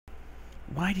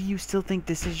Why do you still think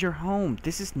this is your home?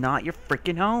 This is not your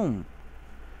freaking home.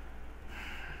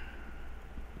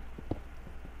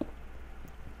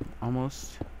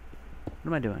 Almost. What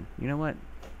am I doing? You know what?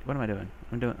 What am I doing?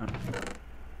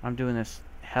 I'm doing this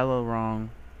hella wrong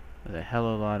with a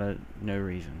hella lot of no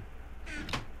reason.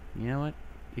 You know what?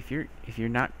 If you're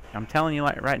not, I'm telling you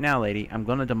like right now, lady, I'm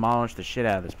gonna demolish the shit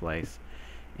out of this place.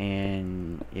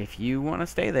 And if you want to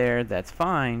stay there, that's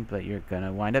fine, but you're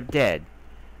gonna wind up dead.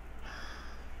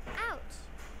 Ouch.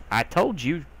 I told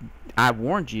you. I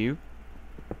warned you.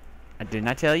 Didn't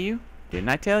I tell you? Didn't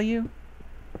I tell you?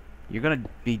 You're gonna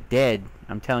be dead.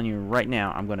 I'm telling you right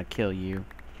now, I'm gonna kill you.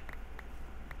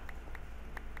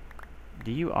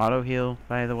 Do you auto heal,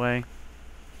 by the way?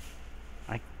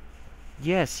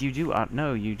 Yes, you do.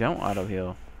 No, you don't auto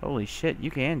heal. Holy shit,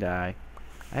 you can die.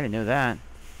 I didn't know that.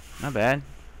 Not bad.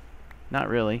 Not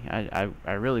really.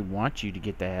 I really want you to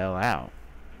get the hell out.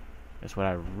 That's what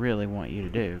I really want you to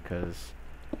do, because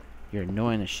you're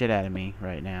annoying the shit out of me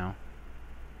right now.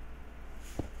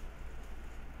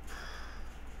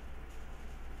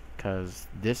 Because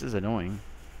this is annoying.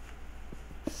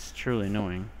 It's truly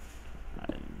annoying.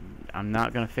 I'm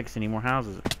not going to fix any more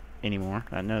houses anymore.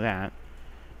 I know that.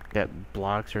 That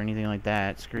blocks or anything like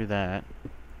that. Screw that.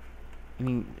 I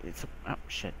mean, it's... Oh,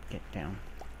 shit. Get down.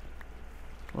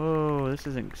 Whoa, this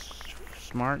isn't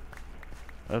smart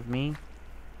of me.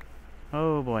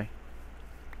 Oh, boy.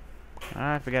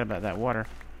 I forgot about that water.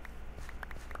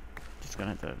 Just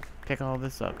gonna have to pick all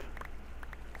this up.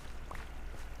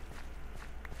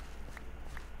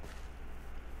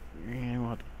 And we'll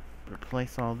have to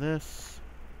replace all this.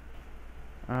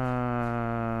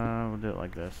 We'll do it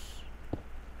like this.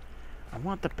 I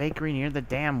want the bakery near the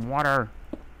damn water.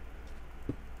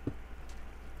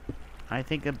 I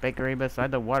think the bakery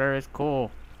beside the water is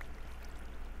cool.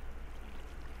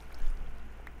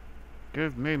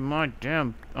 Give me my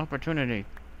damn opportunity.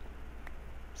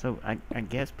 So, I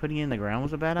guess putting it in the ground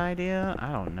was a bad idea?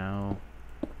 I don't know.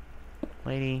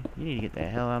 Lady, you need to get the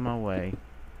hell out of my way.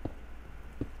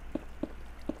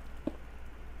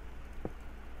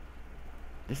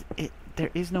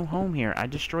 There is no home here. I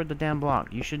destroyed the damn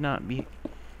block. You should not be...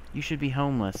 You should be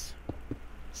homeless.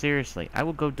 Seriously, I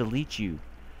will go delete you.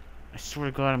 I swear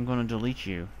to God, I'm going to delete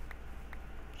you.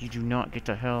 You do not get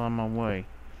the hell out of my way.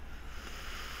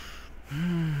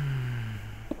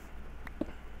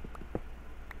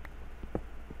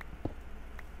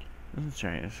 Let's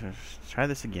try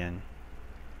this again.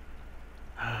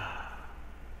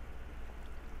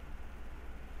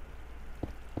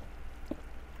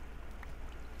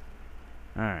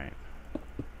 Alright.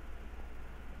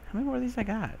 How many more of these I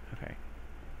got? Okay.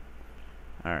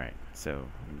 Alright, so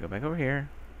go back over here.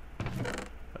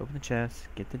 Open the chest.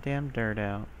 Get the damn dirt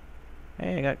out.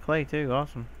 Hey, I got clay too.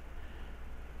 Awesome.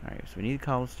 Alright, so we need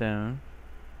cobblestone.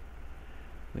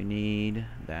 We need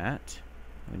that.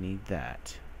 We need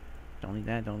that. Don't need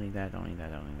that, don't need that, don't need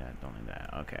that, don't need that, don't need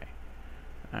that. Okay.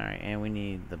 Alright, and we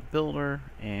need the builder,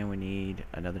 and we need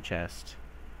another chest.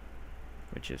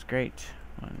 Which is great.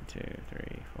 1, 2,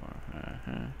 3,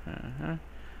 4.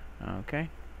 Okay.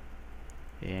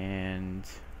 And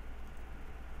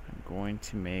I'm going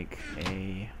to make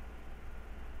a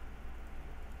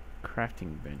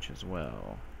crafting bench as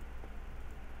well.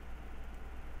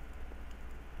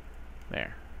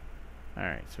 There.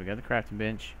 Alright, so we got the crafting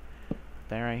bench. Put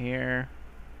that right here.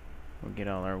 We'll get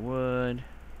all our wood.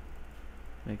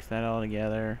 Mix that all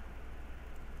together.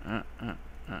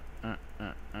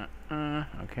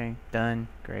 Okay, done.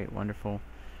 Great, wonderful.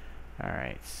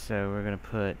 Alright, so we're gonna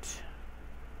put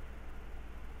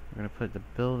the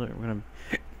builder, we're gonna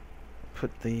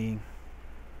put the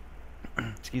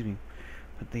excuse me,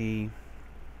 put the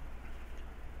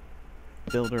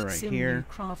builder right here.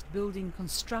 Kraft building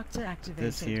constructor activated.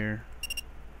 This here.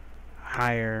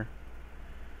 Hire.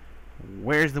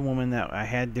 Where's the woman that I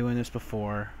had doing this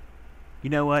before? You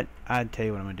know what? I'd tell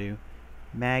you what I'm gonna do.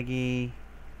 Maggie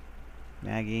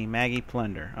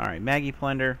Plunder. Alright, Maggie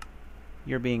Plunder,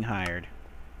 you're being hired.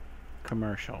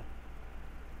 Commercial.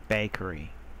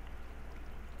 Bakery.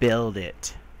 Build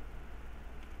it.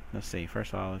 Let's see.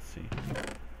 First of all, let's see.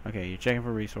 Okay, you're checking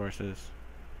for resources.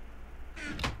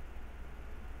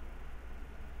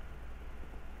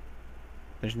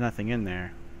 There's nothing in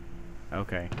there.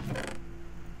 Okay.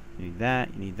 You need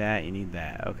that, you need that, you need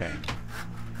that. Okay.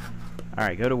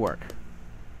 Alright, go to work.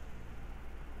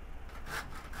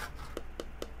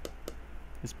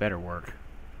 This better work.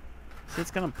 See,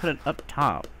 it's gonna put it up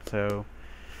top, so...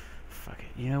 Fuck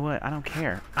it. You know what? I don't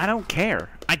care. I don't care!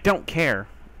 I don't care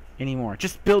anymore.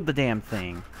 Just build the damn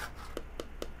thing.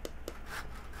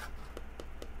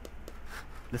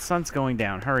 The sun's going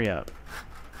down. Hurry up.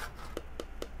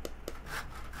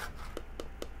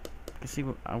 See,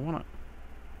 I wanna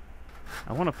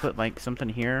put like something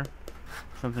here,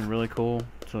 something really cool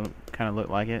to kind of look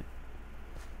like it.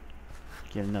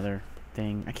 Get another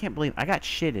thing. I can't believe I got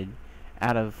shitted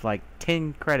out of like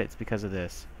 10 credits because of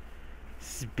this.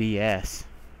 This is BS.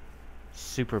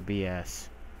 Super BS.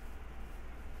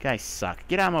 You guys suck.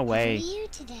 Get out of my way. How are you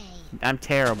today? I'm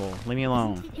terrible. Leave me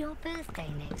alone. Isn't it your birthday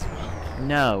next week?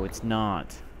 No, it's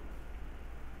not.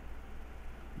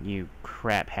 You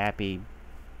crap happy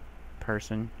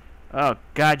person. Oh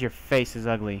god, your face is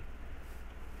ugly.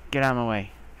 Get out of my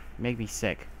way. Make me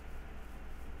sick.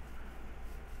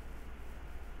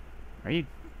 Is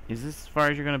this as far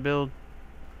as you're gonna build?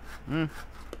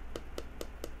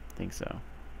 Think so.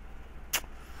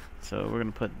 So we're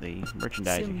gonna put the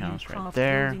merchandising house right Kraft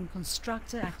there. Building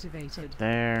constructor activated.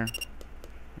 There.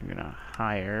 You're gonna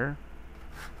hire.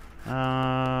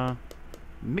 Oh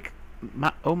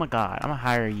my god, I'm gonna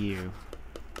hire you.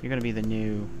 You're gonna be the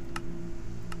new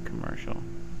commercial.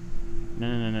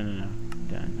 No.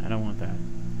 Done. I don't want that.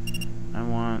 I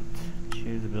want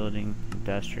choose a building,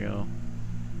 industrial,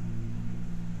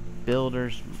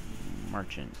 builders,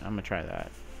 merchant. I'm gonna try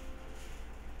that.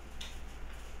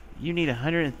 You need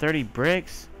 130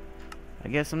 bricks? I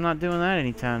guess I'm not doing that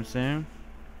anytime soon.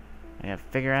 I gotta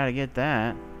figure out how to get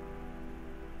that.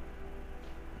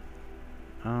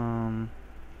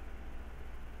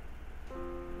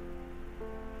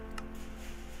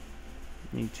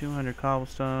 Need 200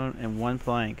 cobblestone and 1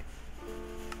 plank.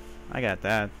 I got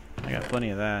that. I got plenty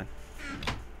of that.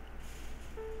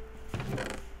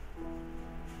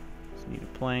 Just need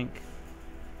a plank.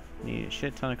 Need a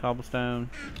shit ton of cobblestone.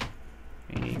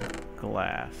 You need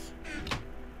glass.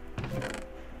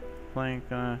 Plank,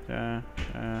 you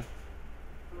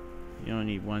only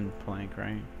need 1 plank,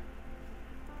 right?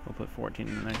 We'll put 14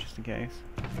 in there just in case.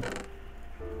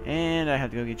 And I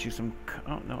have to go get you some...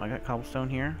 Oh, no, I got cobblestone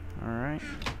here. Alright.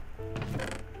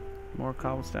 More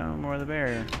cobblestone, more of the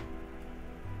barrier.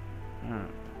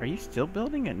 Are you still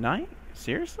building at night?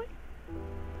 Seriously?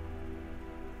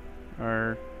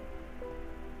 Or...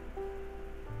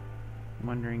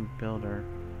 Wandering builder.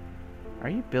 Are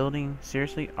you building?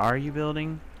 Seriously? Are you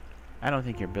building? I don't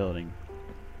think you're building.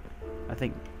 I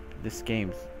think this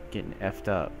game's getting effed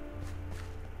up.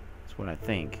 That's what I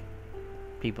think.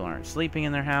 People aren't sleeping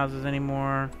in their houses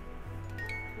anymore.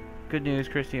 Good news,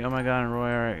 Christy. Oh my god, and Roy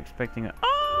are expecting a...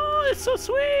 Oh, it's so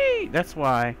sweet! That's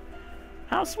why.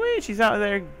 How sweet! She's out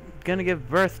there gonna give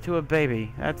birth to a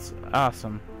baby. That's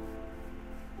awesome.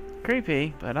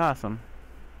 Creepy, but awesome.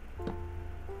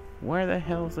 Where the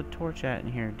hell's the torch at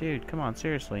in here? Dude, come on,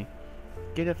 seriously.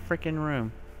 Get a freaking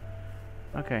room.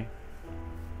 Okay.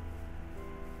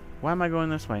 Why am I going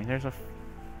this way? There's a...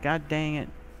 God dang it.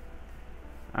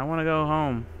 I want to go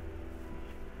home.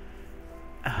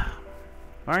 Why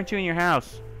aren't you in your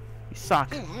house? You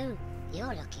suck. Hello.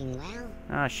 You're looking well.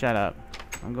 Ah, shut up.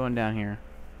 I'm going down here.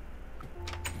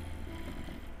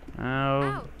 Oh.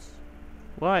 Ouch.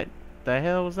 What the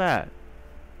hell was that?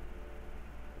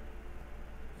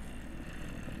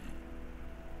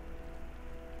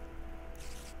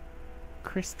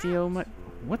 Christy, oh my...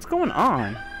 What's going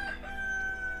on?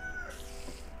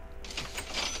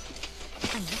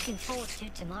 I'm looking forward to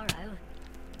tomorrow.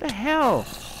 The hell?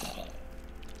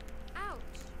 Ouch.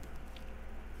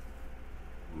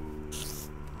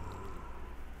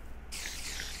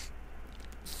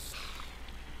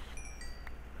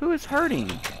 Who is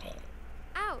hurting?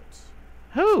 Ouch.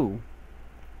 Who?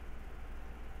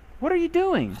 What are you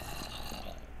doing?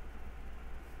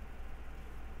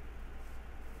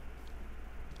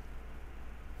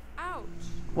 Ouch.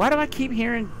 Why do I keep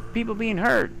hearing people being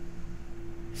hurt?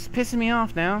 It's pissing me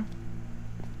off now.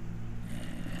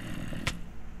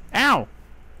 Ow!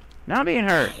 Now I'm being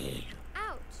hurt.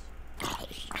 Ouch.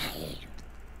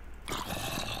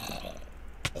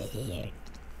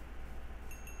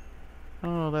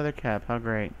 Oh, leather cap, how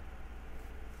great.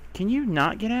 Can you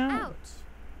not get out? Ouch.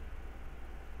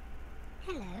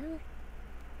 Hello.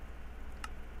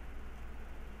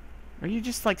 Are you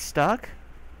just like stuck?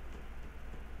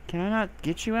 Can I not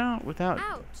get you out without...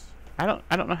 Ouch. I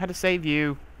don't know how to save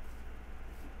you.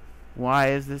 Why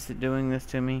is this doing this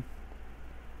to me?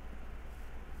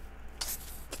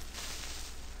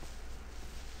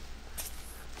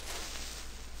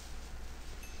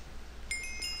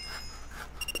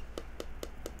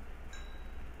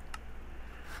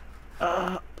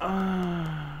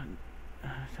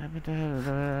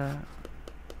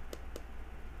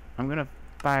 I'm gonna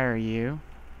fire you,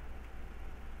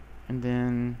 and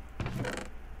then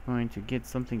I'm going to get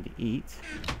something to eat.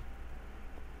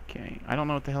 Okay, I don't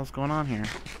know what the hell's going on here.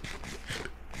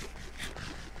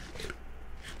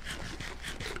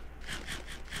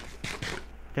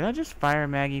 Did I just fire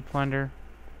Maggie Plunder?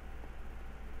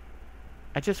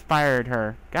 I just fired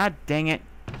her. God dang it.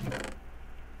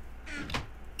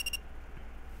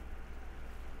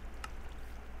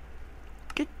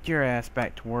 Get your ass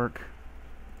back to work.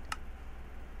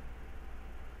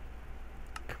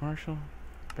 Commercial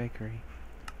bakery.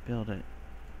 Build it.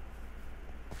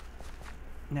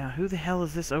 Now, who the hell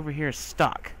is this over here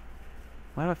stuck?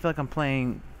 Why do I feel like I'm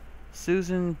playing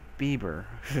Susan Bieber?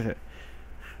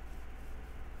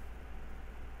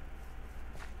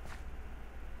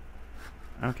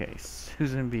 Okay,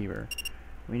 Susan Bieber.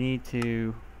 We need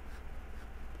to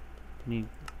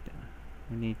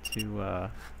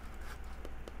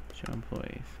show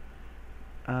employees.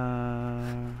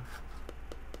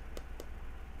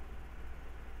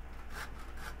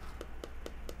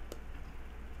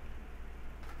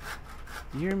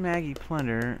 You're Maggie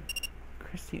Plunder.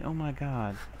 Christy, oh my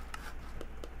god.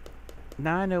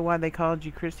 Now I know why they called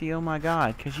you Christy, oh my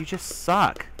god, because you just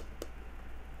suck.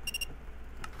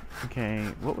 Okay,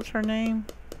 what was her name?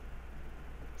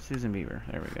 Susan Bieber.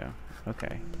 There we go.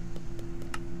 Okay.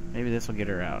 Maybe this will get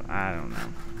her out. I don't know.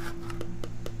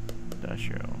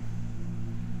 Industrial.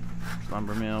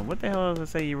 Lumber mill. What the hell does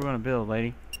it say you were going to build,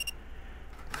 lady?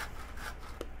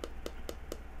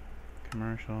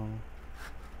 Commercial.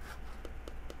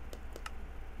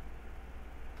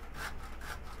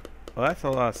 Well, that's a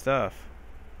lot of stuff.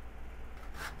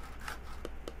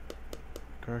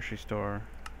 Grocery store.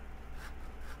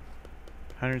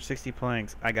 160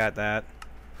 planks. I got that.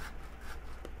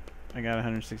 I got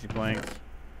 160 planks.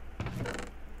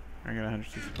 I got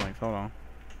 160 planks. Hold on.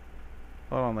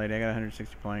 Hold on, lady. I got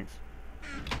 160 planks.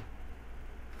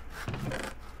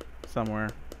 Somewhere.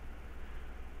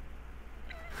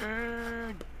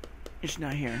 It's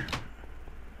not here.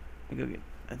 Let me go get...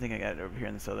 I think I got it over here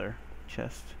in this other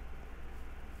chest.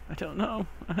 I don't know.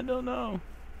 I don't know.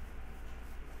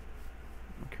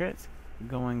 Crit's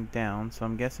going down, so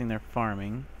I'm guessing they're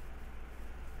farming.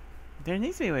 There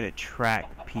needs to be a way to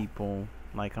track people,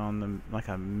 like on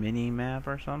the a mini map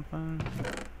or something.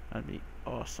 That'd be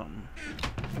awesome.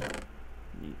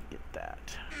 Need to get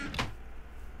that,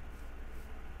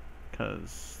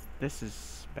 cause this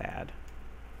is bad.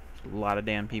 There's a lot of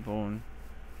damn people and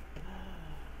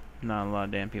not a lot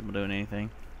of damn people doing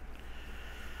anything.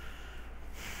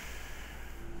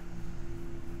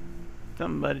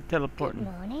 Somebody teleporting.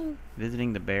 Good morning.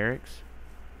 Visiting the barracks.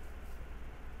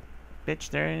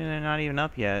 Bitch, they're not even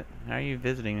up yet. How are you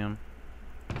visiting them?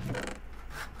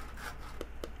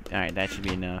 Alright, that should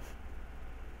be enough.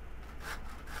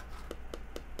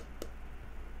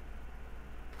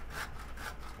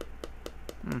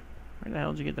 Where the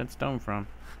hell did you get that stone from?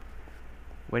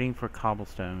 Waiting for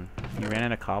cobblestone. You ran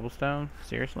out of cobblestone?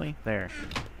 Seriously? There.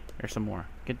 There's some more.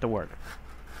 Get to work.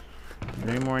 Is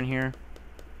there any more in here?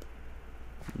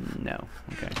 No.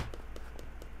 Okay.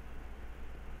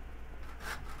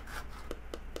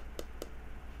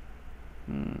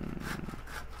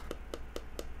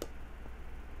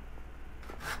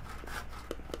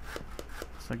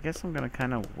 So I guess I'm gonna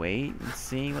kind of wait and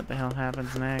see what the hell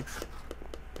happens next.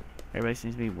 Everybody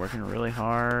seems to be working really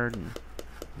hard and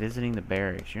visiting the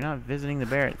barracks. You're not visiting the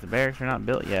barracks. The barracks are not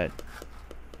built yet.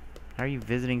 How are you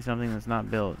visiting something that's not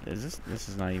built? Is this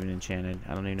is not even enchanted.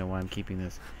 I don't even know why I'm keeping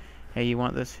this. Hey, you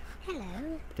want this? Hello.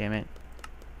 Damn it.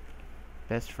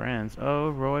 Best friends. Oh,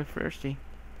 Roy Firsty.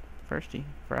 Frosty.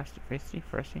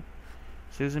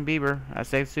 Susan Bieber. I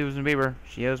saved Susan Bieber.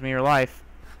 She owes me her life.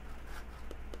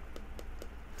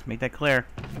 Let's make that clear.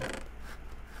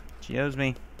 She owes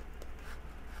me.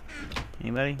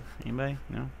 Anybody? Anybody?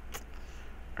 No?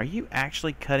 Are you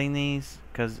actually cutting these?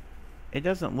 Because it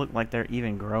doesn't look like they're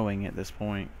even growing at this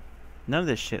point. None of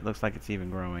this shit looks like it's even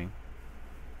growing.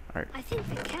 I think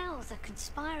the cows are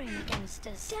conspiring against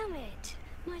us. Damn it!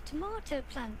 My tomato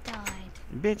plant died.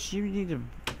 Bitch, you need to...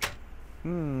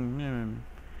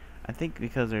 I think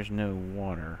because there's no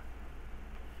water.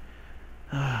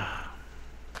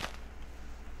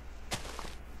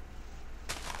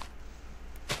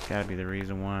 Gotta be the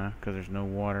reason why. Because there's no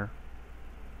water.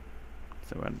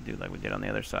 So we're gonna do like we did on the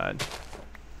other side.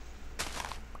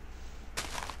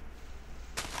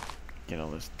 Get all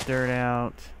this dirt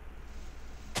out.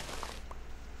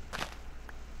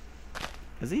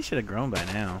 Because these should have grown by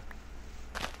now.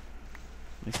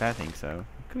 At least I think so.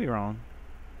 Could be wrong.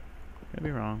 Could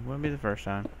be wrong. Wouldn't be the first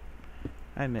time.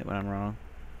 I admit when I'm wrong.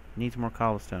 Needs more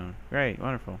cobblestone. Great.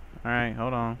 Wonderful. Alright,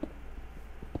 hold on.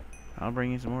 I'll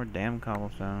bring you some more damn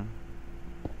cobblestone.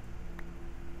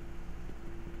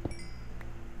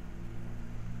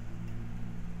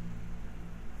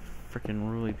 Freaking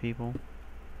ruly people.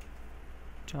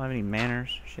 Don't y'all have any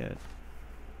manners? Shit.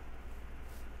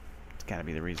 Let's gotta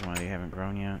be the reason why they haven't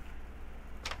grown yet.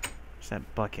 Where's that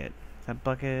bucket? Is that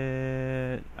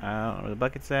bucket? I don't know where the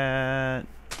bucket's at.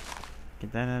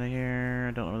 Get that out of here.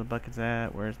 I don't know where the bucket's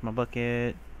at. Where's my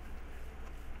bucket?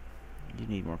 You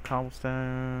need more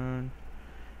cobblestone.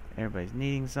 Everybody's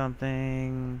needing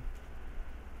something.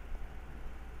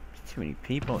 There's too many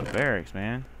people at barracks,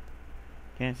 man.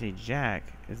 Can't see Jack.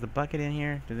 Is the bucket in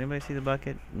here? Does anybody see the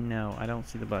bucket? No, I don't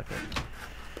see the bucket.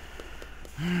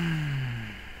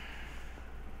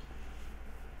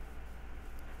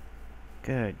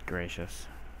 Good gracious.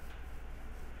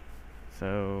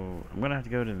 So, I'm gonna have to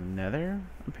go to the nether,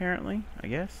 apparently, I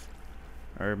guess.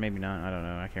 Or maybe not, I don't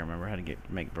know. I can't remember how to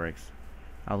make bricks.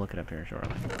 I'll look it up here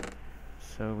shortly.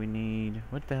 So we need...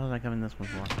 What the hell did I come in this one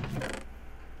for?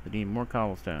 We need more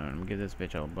cobblestone. I'm gonna give this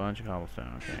bitch a bunch of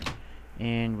cobblestone, okay.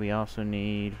 And we also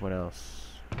need... What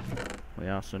else? We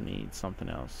also need something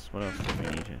else. What else did we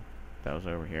need? That was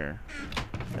over here.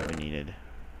 That we needed.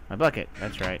 My bucket!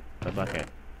 That's right, the bucket.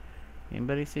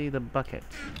 Anybody see the bucket?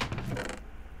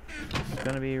 It's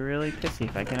gonna be really pissy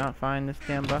if I cannot find this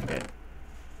damn bucket.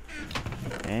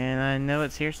 And I know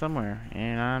it's here somewhere,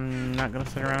 and I'm not gonna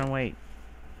sit around and wait.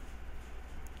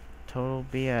 Total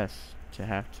BS to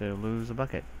have to lose a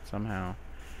bucket somehow.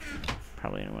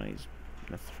 Probably in one of these.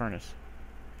 That's the furnace.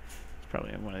 It's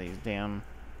probably in one of these damn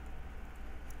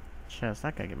chests.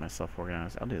 I gotta get myself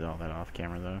organized. I'll do all that off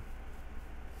camera though.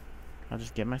 I'll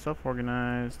just get myself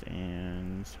organized,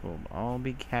 and we'll all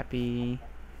be happy.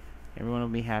 Everyone will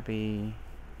be happy.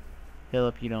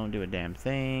 Philip, you don't do a damn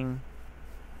thing.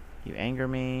 You anger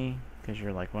me because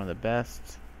you're like one of the best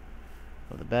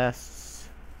of the bests.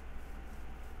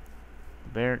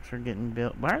 The barracks are getting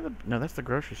built. Why are the... No, that's the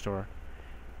grocery store.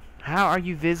 How are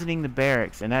you visiting the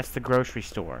barracks and that's the grocery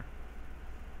store?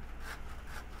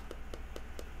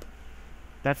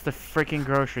 That's the freaking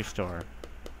grocery store.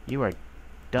 You are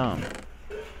dumb.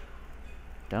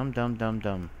 Dumb, dumb, dumb,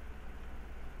 dumb.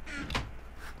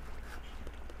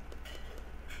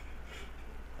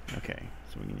 Okay,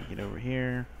 so we need to get over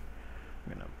here.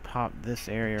 We're gonna pop this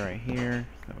area right here,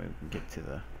 so that way we can get to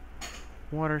the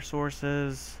water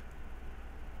sources.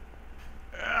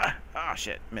 Oh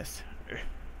shit, missed.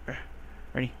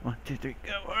 Ready? 1, 2, 3,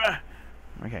 go!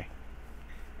 Okay.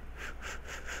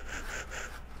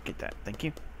 Get that, thank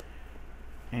you.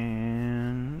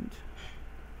 And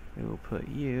we will put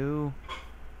you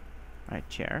right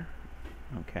chair.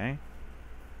 Okay.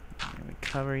 And we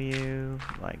cover you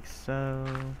like so.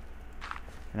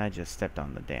 And I just stepped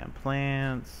on the damn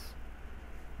plants.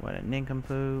 What a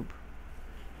nincompoop.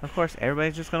 Of course,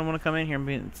 everybody's just gonna want to come in here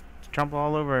and trample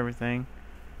all over everything.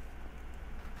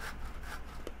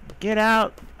 Get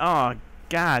out! Oh,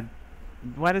 God.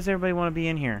 Why does everybody want to be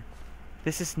in here?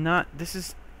 This is not... This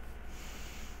is...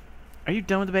 Are you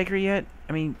done with the bakery yet?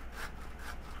 I mean...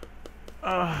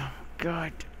 Oh,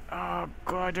 God. Oh,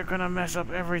 God, they're gonna mess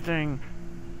up everything.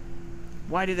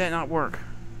 Why did that not work?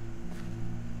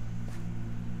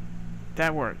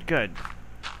 That worked. Good.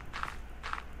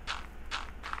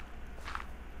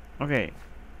 Okay.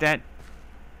 That...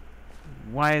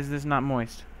 Why is this not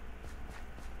moist?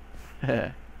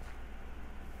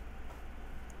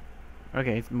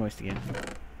 Okay, it's moist again.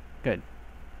 Good.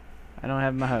 I don't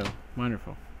have my hoe.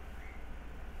 Wonderful.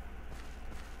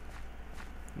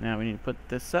 Now we need to put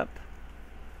this up.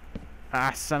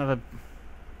 Ah, son of a...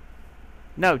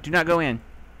 No, do not go in.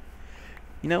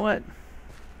 You know what?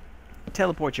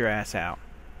 Teleport your ass out.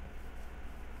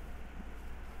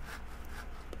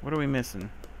 What are we missing?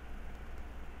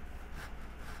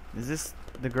 Is this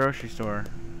the grocery store?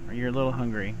 Or you're a little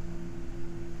hungry?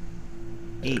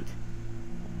 Eat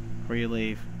before you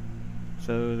leave.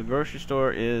 So the grocery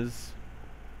store is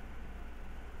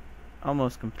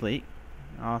almost complete.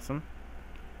 Awesome.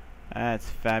 That's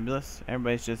fabulous.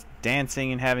 Everybody's just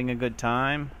dancing and having a good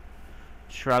time.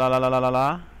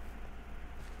 Tra-la-la-la-la-la.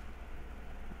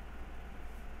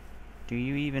 Do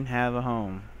you even have a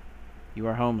home? You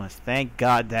are homeless. Thank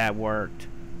God that worked.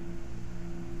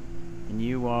 And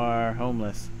you are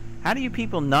homeless. How do you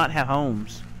people not have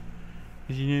homes?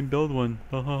 Because you didn't build one.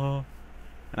 And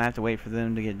I have to wait for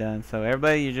them to get done. So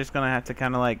everybody, you're just going to have to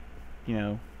kind of like, you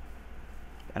know,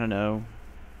 I don't know,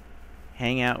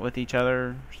 hang out with each other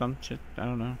or some shit. I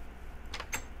don't know.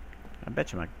 I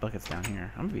bet you my bucket's down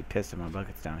here. I'm going to be pissed if my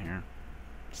bucket's down here.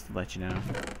 Just to let you know.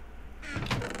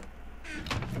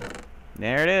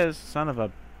 There it is. Son of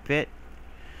a bit.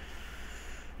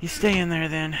 You stay in there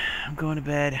then. I'm going to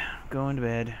bed. I'm going to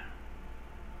bed.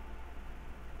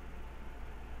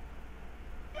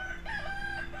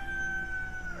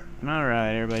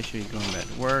 Alright, everybody should be going back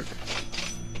to work.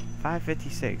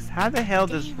 5:56. How the hell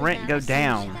does rent go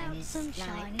down?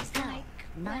 Sunshine is like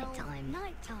Nighttime.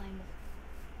 Nighttime.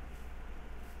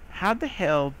 How the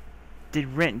hell did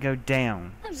rent go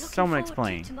down? I'm looking Someone forward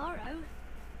explain. to tomorrow.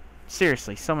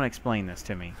 Seriously, someone explain this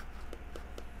to me.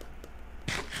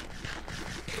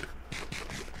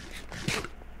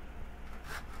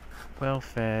 Well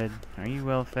fed. Are you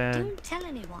well fed? Don't tell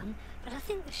anyone, but I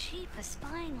think the sheep are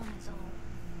spying on us all.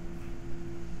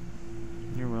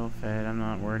 You're well fed. I'm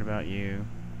not worried about you.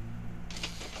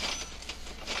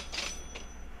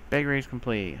 Bakery is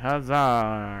complete.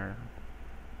 Huzzah!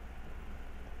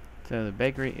 So the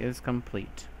bakery is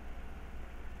complete.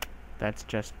 That's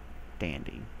just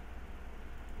dandy.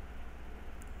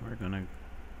 We're gonna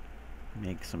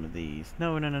make some of these.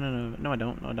 No, no, no, no, no. No, I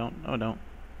don't. No, I don't. No, I don't.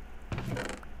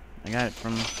 I got it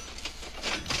from...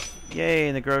 Yay,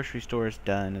 and the grocery store is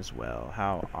done as well.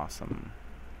 How awesome.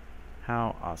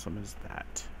 How awesome is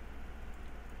that?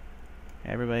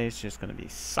 Everybody's just going to be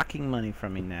sucking money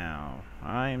from me now.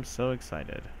 I am so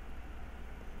excited.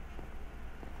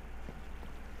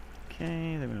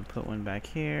 Okay, they're going to put one back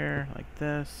here, like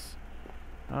this.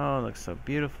 Oh, it looks so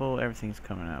beautiful. Everything's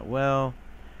coming out well.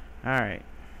 Alright.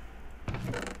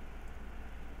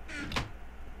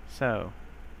 So,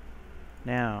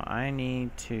 now I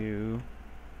need to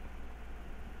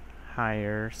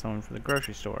hire someone for the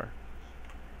grocery store.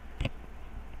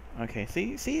 Okay,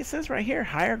 see, it says right here,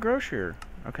 hire grocer.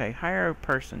 Okay, hire a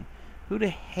person. Who the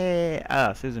heck?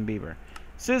 Ah, Susan Bieber.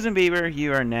 Susan Bieber,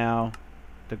 you are now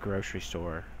the grocery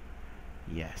store.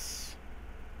 Yes.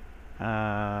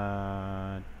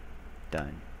 Done.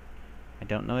 I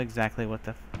don't know exactly what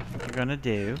the you're gonna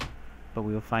do, but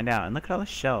we will find out. And look at all the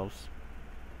shelves.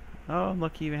 Oh,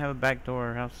 look, you even have a back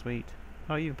door. How sweet.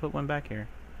 Oh, you can put one back here.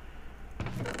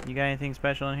 You got anything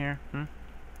special in here? Hmm?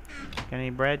 Got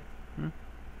any bread? Hmm?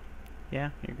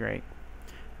 Yeah, you're great.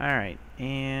 Alright,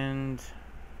 and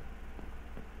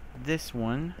this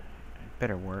one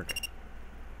better work.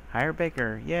 Hire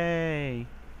baker. Yay!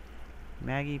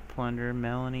 Maggie Plunder,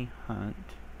 Melanie Hunt,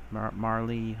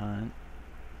 Marley Hunt,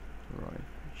 Roy,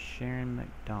 Sharon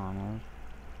McDonald.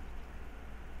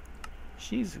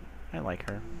 I like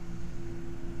her.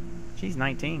 She's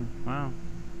 19. Wow.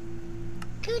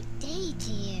 Good day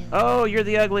to you. Oh, you're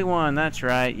the ugly one. That's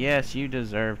right. Yes, you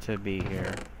deserve to be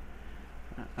here.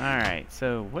 Alright,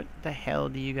 so what the hell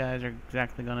do you guys are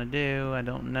exactly gonna do? I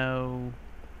don't know.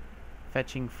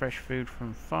 Fetching fresh food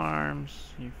from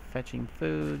farms. You're fetching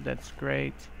food. That's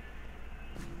great.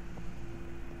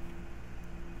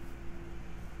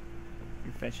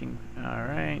 You're fetching.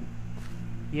 Alright.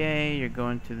 Yay, you're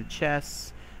going to the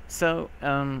chests. So,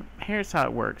 here's how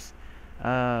it works.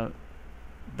 The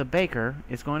baker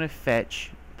is going to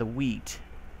fetch the wheat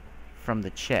from the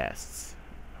chests.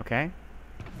 Okay?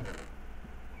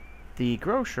 The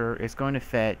grocer is going to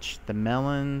fetch the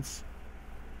melons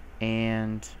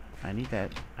and... I need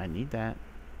that.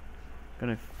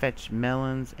 Gonna fetch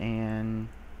melons and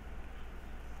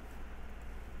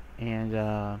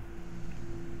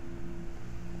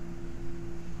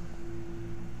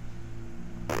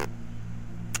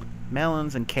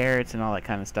melons and carrots and all that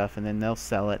kind of stuff, and then they'll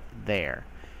sell it there.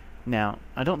 Now,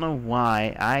 I don't know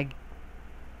why I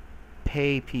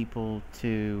pay people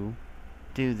to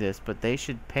do this, but they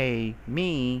should pay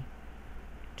me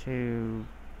to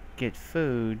get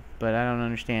food, but I don't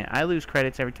understand. I lose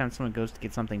credits every time someone goes to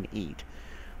get something to eat,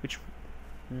 which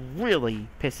really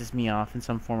pisses me off in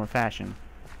some form or fashion.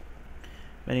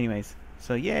 But anyways,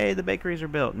 so yay, the bakeries are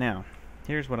built. Now,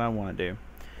 here's what I want to do.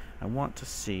 I want to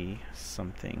see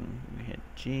something. We hit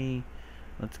G.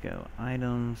 Let's go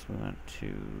items. We want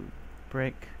to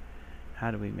brick.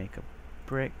 How do we make a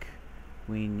brick?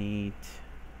 We need...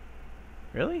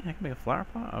 Really? I can make a flower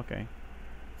pot? Okay.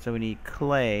 So we need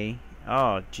clay.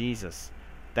 Oh, Jesus.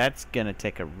 That's gonna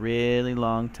take a really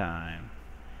long time.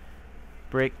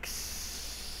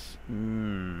 Bricks.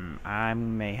 I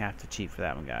may have to cheat for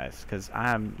that one, guys. Because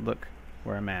look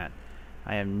where I'm at.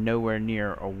 I am nowhere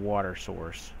near a water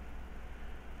source.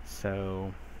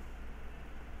 So...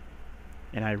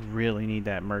 And I really need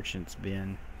that merchant's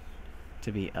bin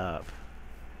to be up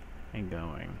and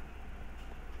going.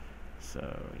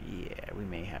 So, yeah, we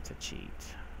may have to cheat.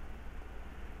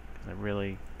 Because I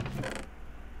really...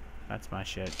 That's my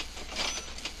shit.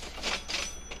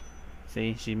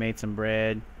 See, she made some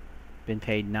bread. Been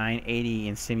paid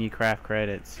 $9.80 in Kraft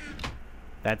credits.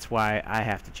 That's why I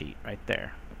have to cheat right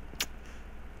there.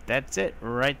 That's it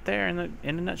right there in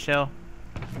a nutshell.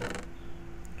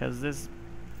 Because this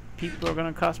people are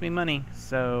gonna cost me money.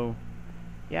 So,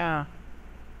 yeah.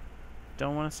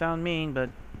 Don't want to sound mean, but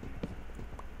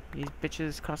these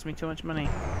bitches cost me too much money.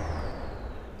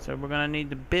 So we're gonna need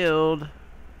to build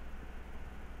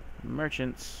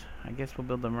merchants. I guess we'll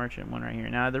build the merchant one right here.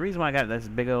 Now, the reason why I got this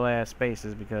big ol' ass space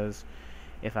is because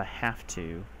if I have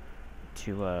to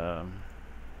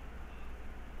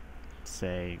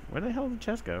say, where the hell did the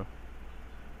chest go?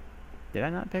 Did I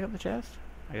not pick up the chest?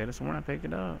 I could have sworn I picked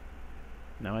it up.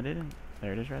 No, I didn't.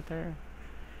 There it is right there.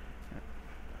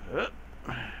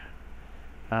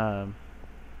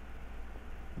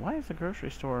 Why is the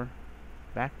grocery store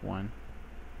back one?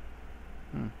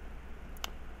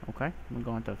 Okay, I'm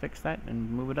going to fix that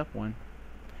and move it up one.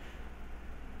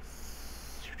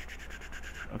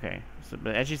 Okay, so,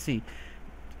 but as you see,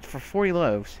 for 40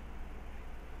 loaves,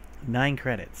 9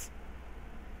 credits,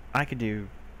 I could do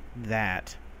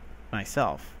that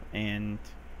myself and,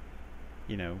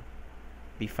 you know,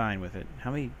 be fine with it.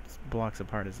 How many blocks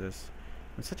apart is this?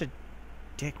 I'm such a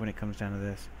dick when it comes down to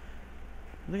this.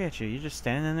 Look at you, you're just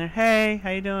standing in there. Hey,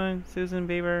 how you doing, Susan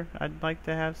Bieber? I'd like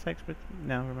to have sex with...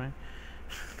 No, never mind.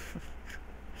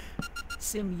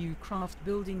 Simu Kraft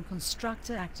building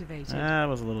constructor activated. That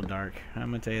was a little dark.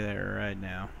 I'm gonna tell you that right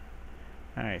now.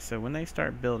 Alright, so when they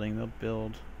start building, they'll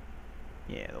build...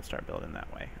 Yeah, they'll start building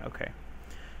that way. Okay.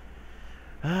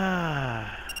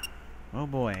 Oh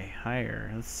boy,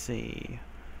 higher. Let's see.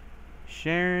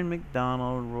 Sharon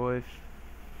McDonald,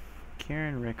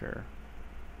 Karen Ricker.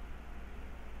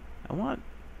 I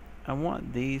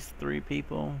want these 3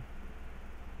 people.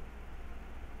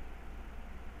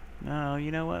 No,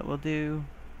 you know what? We'll do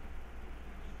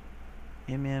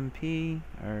MMP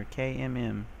or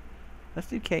KMM. Let's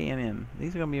do KMM.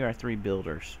 These are gonna be our 3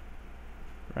 builders,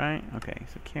 right? Okay,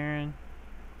 so Karen.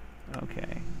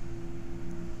 Okay.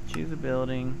 Choose a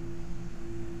building.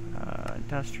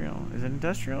 Industrial. Is it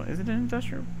industrial? Is it an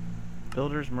industrial?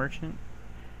 Builders, merchant.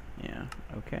 Yeah.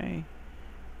 Okay.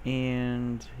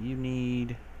 And you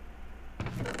need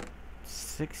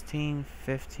 16,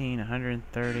 15,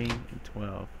 130, and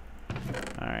 12.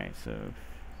 Alright, so...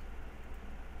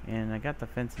 And I got the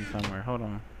fencing somewhere. Hold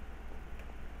on.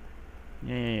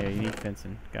 Yeah, you need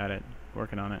fencing. Got it.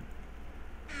 Working on it.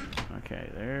 Okay,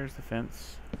 there's the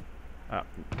fence. Up.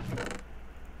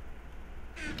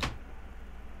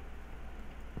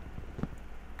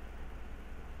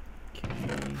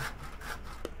 Okay.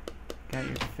 Got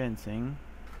your fencing.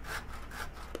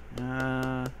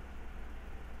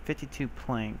 52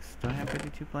 planks. Do I have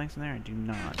 52 planks in there? I do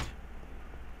not.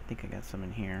 I think I got some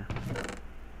in here.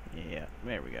 Yeah,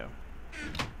 there we go.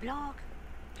 Block,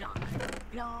 block,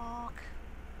 block.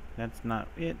 That's not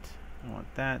it. I want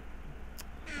that.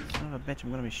 Son of a bitch,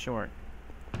 I'm gonna be short.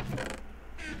 Do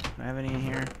I have any in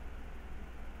here?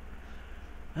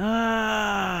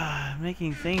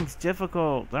 Making things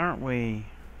difficult, aren't we?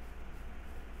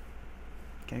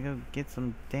 Gotta go get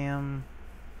some damn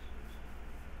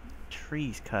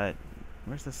trees cut.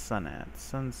 Where's the sun at? The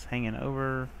sun's hanging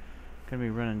over. Gonna be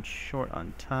running short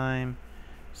on time.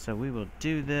 So we will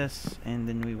do this and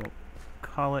then we will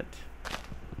call it.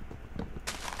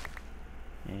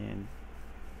 And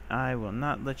I will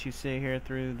not let you sit here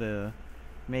through the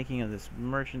making of this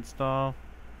merchant stall.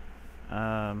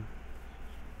 I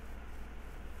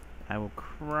will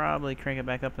probably crank it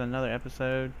back up in another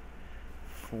episode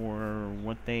for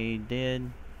what they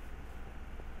did.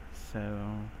 So,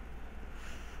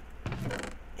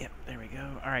 yep, there we go.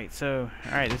 Alright, so,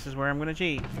 this is where I'm gonna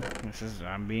cheat.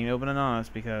 I'm being open and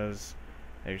honest because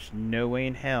there's no way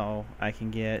in hell I can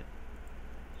get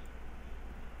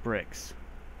bricks.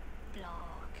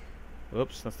 Block.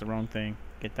 Oops, that's the wrong thing.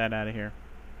 Get that out of here.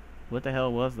 What the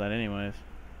hell was that anyways?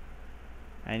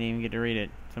 I didn't even get to read it.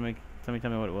 Somebody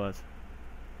tell me what it was.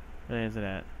 Where is it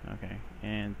at? Okay,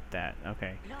 and that.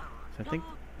 Okay. So I think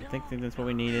that's what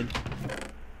we needed.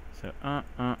 So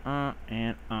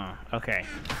and okay.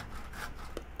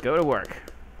 Go to work,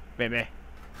 baby.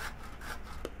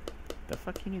 The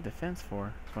fuck you need the fence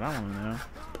for? That's what I want to know.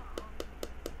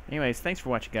 Anyways, thanks for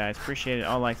watching, guys. Appreciate it.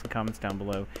 All likes and comments down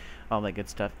below. All that good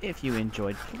stuff. If you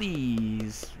enjoyed,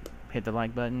 please hit the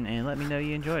like button and let me know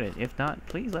you enjoyed it. If not,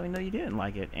 please let me know you didn't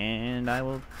like it, and I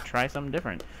will try something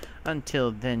different.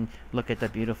 Until then, look at the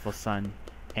beautiful sun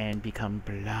and become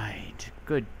blind.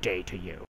 Good day to you.